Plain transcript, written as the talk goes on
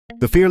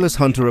The fearless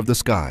hunter of the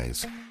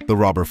skies, the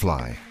robber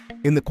fly.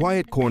 In the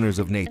quiet corners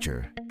of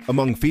nature,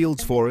 among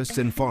fields, forests,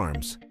 and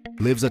farms,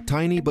 lives a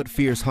tiny but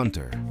fierce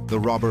hunter, the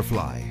robber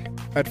fly.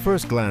 At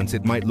first glance,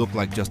 it might look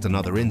like just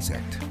another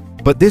insect.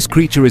 But this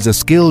creature is a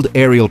skilled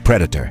aerial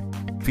predator,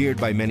 feared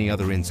by many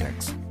other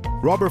insects.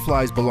 Robber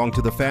flies belong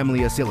to the family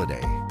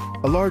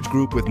Acelidae, a large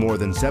group with more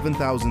than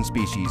 7,000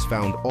 species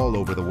found all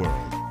over the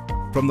world.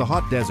 From the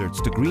hot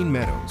deserts to green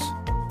meadows,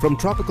 from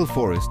tropical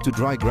forests to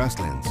dry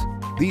grasslands,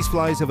 these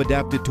flies have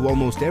adapted to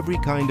almost every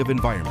kind of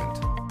environment.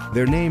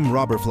 Their name,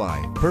 robber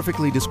fly,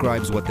 perfectly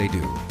describes what they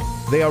do.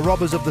 They are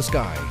robbers of the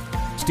sky,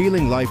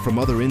 stealing life from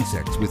other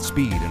insects with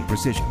speed and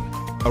precision.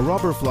 A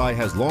robber fly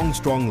has long,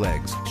 strong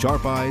legs,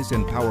 sharp eyes,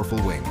 and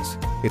powerful wings.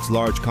 Its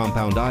large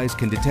compound eyes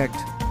can detect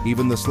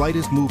even the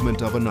slightest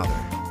movement of another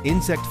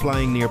insect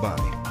flying nearby.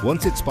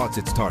 Once it spots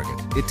its target,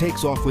 it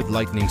takes off with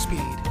lightning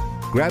speed,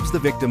 grabs the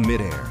victim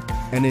mid-air,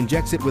 and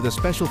injects it with a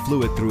special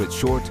fluid through its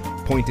short,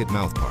 pointed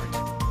mouthpart.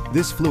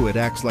 This fluid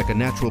acts like a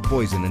natural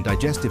poison and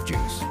digestive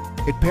juice.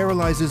 It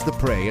paralyzes the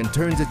prey and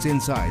turns its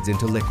insides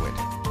into liquid.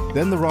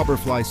 Then the robber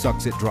fly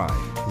sucks it dry,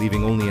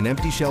 leaving only an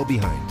empty shell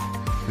behind.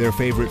 Their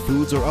favorite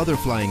foods are other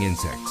flying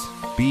insects: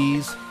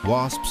 bees,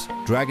 wasps,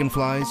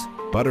 dragonflies,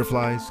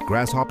 butterflies,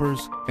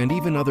 grasshoppers, and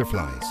even other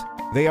flies.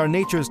 They are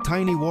nature's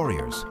tiny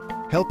warriors,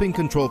 helping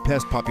control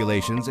pest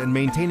populations and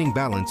maintaining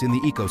balance in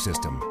the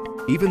ecosystem.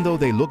 Even though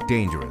they look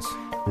dangerous,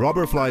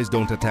 robber flies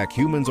don't attack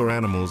humans or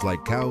animals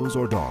like cows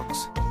or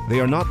dogs. They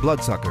are not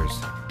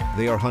bloodsuckers,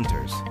 they are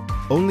hunters.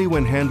 Only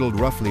when handled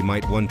roughly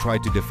might one try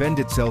to defend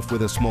itself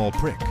with a small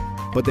prick,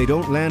 but they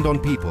don't land on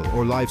people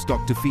or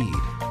livestock to feed.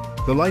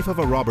 The life of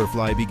a robber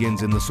fly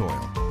begins in the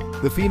soil.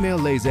 The female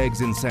lays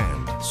eggs in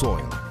sand,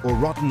 soil, or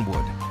rotten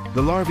wood.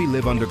 The larvae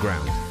live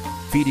underground,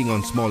 feeding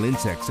on small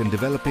insects and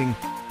developing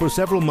for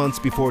several months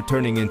before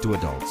turning into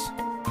adults.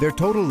 Their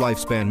total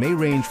lifespan may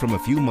range from a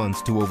few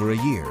months to over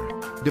a year,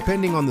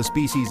 depending on the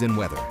species and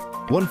weather.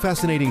 One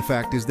fascinating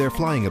fact is their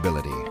flying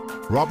ability.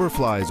 Robber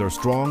flies are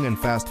strong and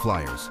fast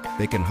flyers.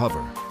 They can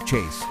hover,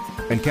 chase,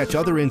 and catch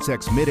other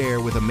insects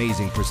mid-air with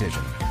amazing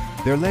precision.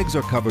 Their legs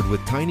are covered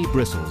with tiny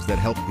bristles that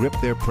help grip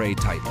their prey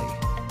tightly.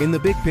 In the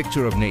big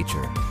picture of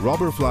nature,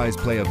 robber flies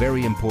play a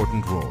very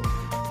important role.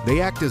 They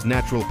act as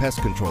natural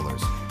pest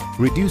controllers,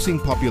 reducing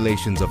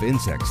populations of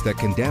insects that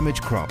can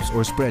damage crops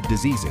or spread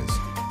diseases.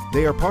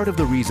 They are part of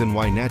the reason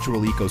why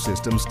natural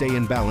ecosystems stay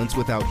in balance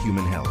without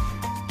human help.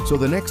 So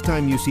the next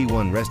time you see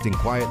one resting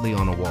quietly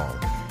on a wall,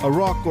 a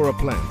rock or a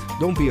plant,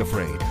 don't be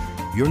afraid.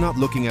 You're not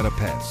looking at a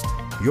pest.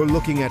 You're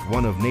looking at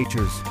one of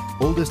nature's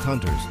oldest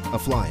hunters, a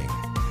flying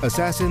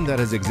assassin that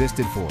has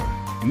existed for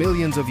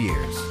millions of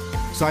years,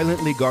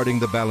 silently guarding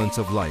the balance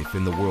of life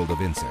in the world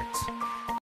of insects.